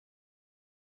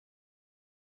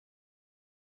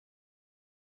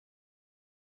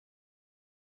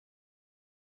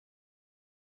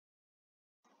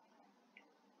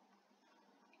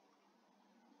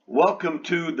Welcome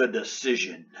to the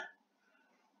decision.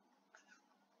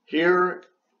 Here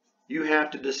you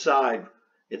have to decide.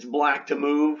 It's black to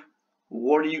move.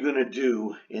 What are you going to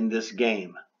do in this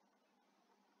game?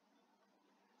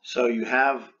 So you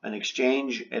have an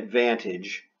exchange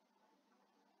advantage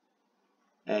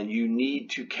and you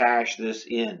need to cash this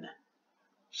in.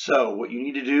 So what you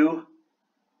need to do,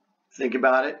 think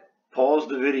about it, pause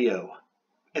the video,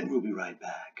 and we'll be right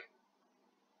back.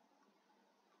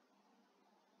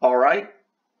 All right,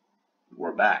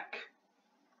 we're back.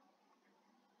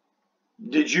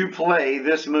 Did you play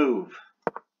this move?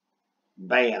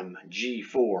 Bam,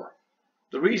 G4.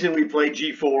 The reason we play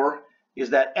G4 is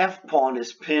that F pawn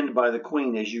is pinned by the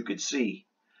queen, as you could see.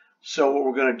 So what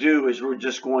we're going to do is we're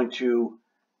just going to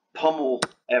pummel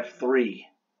F3.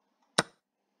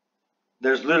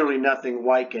 There's literally nothing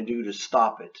white can do to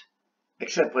stop it,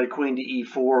 except play queen to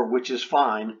E4, which is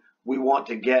fine. We want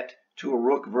to get to a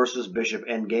rook versus bishop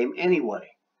endgame anyway.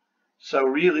 So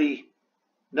really,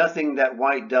 nothing that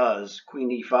white does,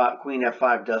 queen E5, queen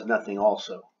F5 does nothing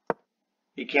also.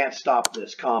 You can't stop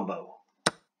this combo.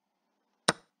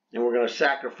 And we're going to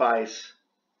sacrifice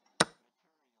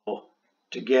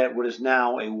to get what is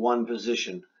now a one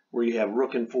position, where you have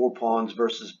rook and 4 pawns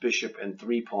versus bishop and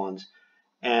 3 pawns.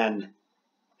 And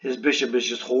his bishop is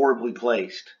just horribly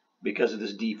placed because of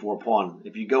this D4 pawn.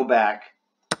 If you go back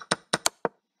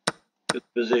to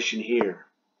the position here,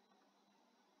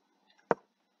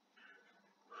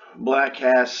 black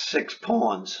has 6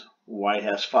 pawns, white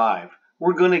has 5.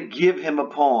 We're going to give him a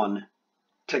pawn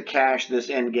to cash this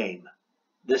endgame.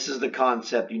 This is the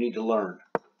concept you need to learn.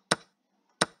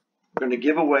 We're going to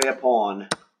give away a pawn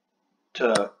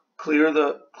to clear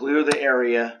the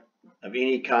area of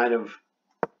any kind of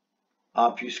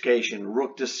obfuscation.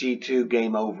 Rook to C2,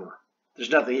 game over. There's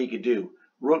nothing he could do.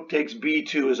 Rook takes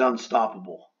B2 is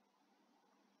unstoppable.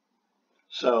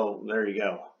 So there you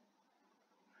go.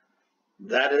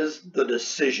 That is the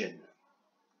decision.